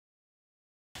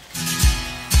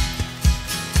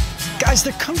Guys,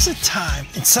 there comes a time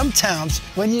in some towns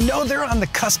when you know they're on the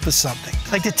cusp of something.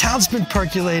 Like the town's been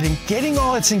percolating, getting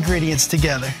all its ingredients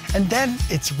together, and then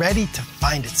it's ready to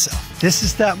find itself. This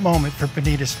is that moment for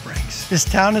Bonita Springs. This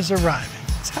town is arriving.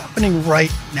 It's happening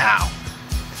right now.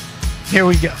 Here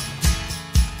we go.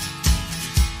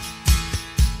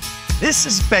 This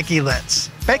is Becky Lentz.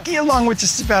 Becky, along with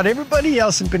just about everybody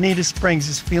else in Bonita Springs,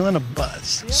 is feeling a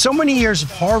buzz. So many years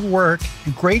of hard work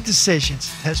and great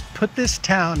decisions has put this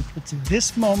town into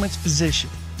this moment's position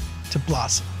to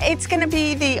blossom. It's going to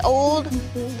be the old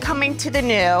coming to the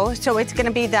new, so it's going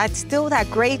to be still that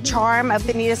great charm of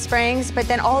Bonita Springs, but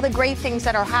then all the great things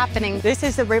that are happening. This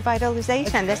is the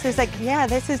revitalization. This is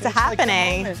this is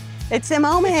happening. It's the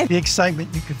moment. The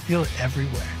excitement, you can feel it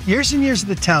everywhere. Years and years of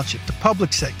the township, the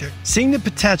public sector, seeing the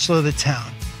potential of the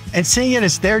town and seeing it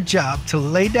as their job to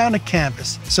lay down a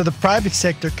canvas so the private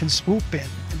sector can swoop in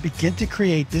and begin to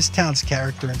create this town's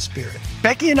character and spirit.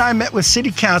 Becky and I met with City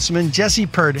Councilman Jesse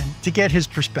Purdon to get his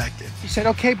perspective. He said,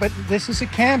 okay, but this is a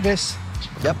canvas.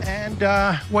 Yep.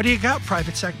 And what do you got,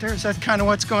 private sector? Is that kind of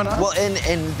what's going on? Well,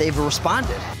 and they've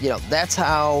responded. You know, that's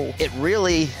how it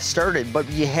really started, but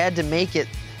you had to make it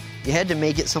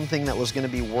something that was going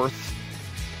to be worth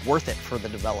it for the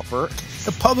developer.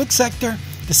 The public sector,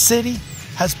 the city,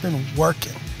 has been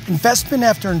working. Investment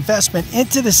after investment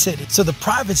into the city, so the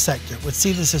private sector would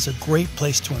see this as a great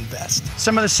place to invest.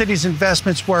 Some of the city's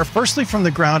investments were, firstly, from the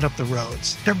ground up the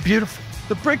roads. They're beautiful.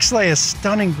 The bricks lay a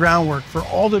stunning groundwork for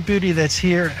all the beauty that's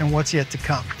here and what's yet to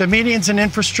come. The medians and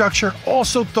infrastructure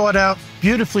also thought out,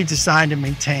 beautifully designed and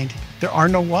maintained. There are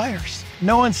no wires.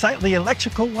 No unsightly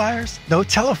electrical wires, no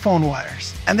telephone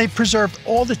wires. And they preserved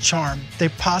all the charm they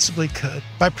possibly could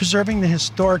by preserving the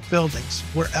historic buildings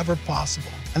wherever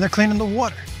possible. And they're cleaning the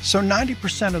water. So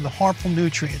 90% of the harmful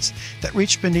nutrients that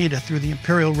reach Bonita through the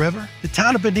Imperial River, the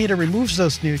town of Bonita removes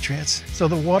those nutrients so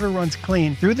the water runs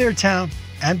clean through their town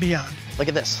and beyond. Look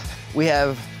at this. We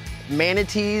have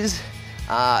manatees,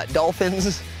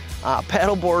 dolphins,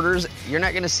 paddle boarders. You're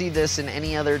not gonna see this in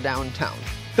any other downtown.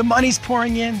 The money's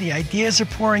pouring in, the ideas are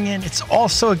pouring in, it's all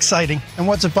so exciting. And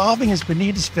what's evolving is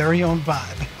Bonita's very own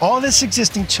vibe. All this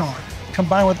existing charm,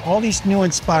 combined with all these new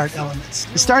inspired elements,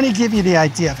 is starting to give you the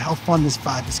idea of how fun this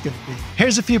vibe is going to be.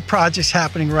 Here's a few projects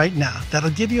happening right now that'll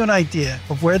give you an idea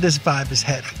of where this vibe is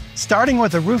headed. Starting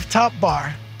with a rooftop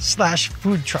bar /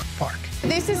 food truck park.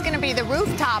 This is going to be the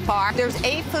rooftop bar. There's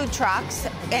 8 food trucks,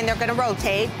 and they're going to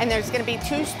rotate. And there's going to be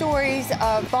 2 stories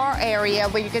of bar area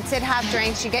where you can sit, have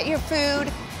drinks. You get your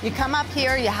food, you come up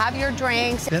here, you have your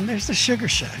drinks. Then there's the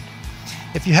Sugarshack.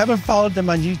 If you haven't followed them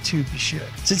on YouTube, you should.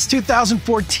 Since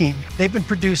 2014, they've been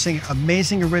producing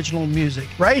amazing original music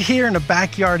right here in the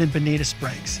backyard in Bonita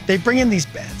Springs. They bring in these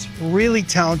bands, really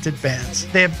talented bands.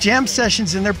 They have jam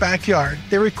sessions in their backyard.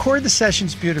 They record the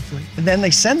sessions beautifully, and then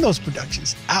they send those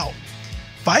productions out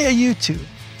via YouTube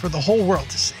for the whole world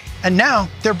to see. And now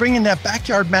they're bringing that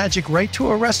backyard magic right to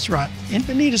a restaurant in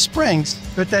Bonita Springs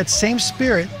with that same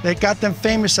spirit that got them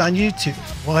famous on YouTube.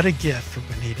 What a gift for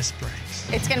Bonita Springs.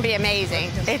 It's going to be amazing.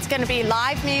 It's going to be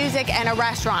live music and a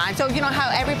restaurant. So you know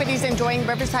how everybody's enjoying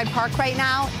Riverside Park right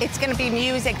now? It's going to be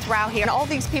music throughout here. And all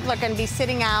these people are going to be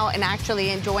sitting out and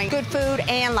actually enjoying good food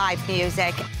and live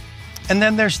music. And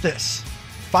then there's this.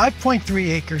 5.3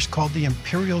 acres called the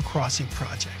Imperial Crossing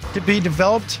Project, to be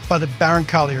developed by the Baron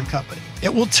Collier company.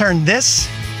 It will turn this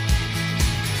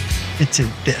into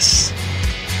this.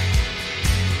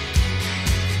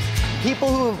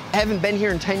 People who haven't been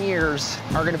here in 10 years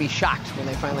are gonna be shocked when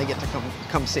they finally get to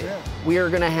come see it. We are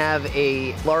gonna have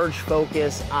a large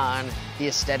focus on the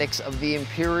aesthetics of the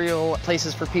Imperial,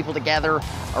 places for people to gather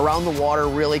around the water,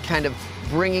 really kind of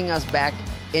bringing us back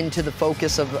into the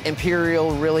focus of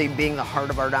Imperial really being the heart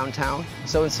of our downtown.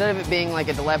 So instead of it being like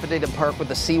a dilapidated park with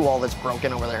a seawall that's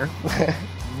broken over there,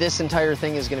 this entire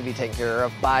thing is gonna be taken care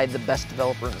of by the best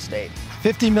developer in the state.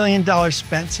 $50 million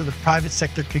spent so the private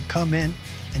sector could come in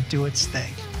and do its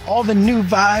thing. All the new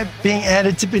vibe being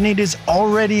added to Bonita's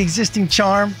already existing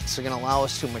charm. It's gonna allow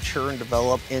us to mature and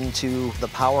develop into the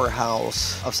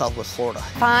powerhouse of Southwest Florida.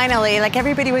 Finally, like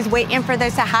everybody was waiting for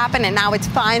this to happen, and now it's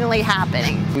finally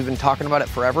happening. We've been talking about it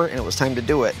forever, and it was time to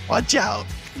do it. Watch out,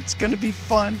 it's gonna be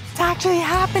fun. It's actually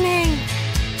happening.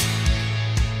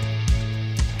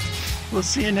 We'll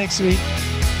see you next week.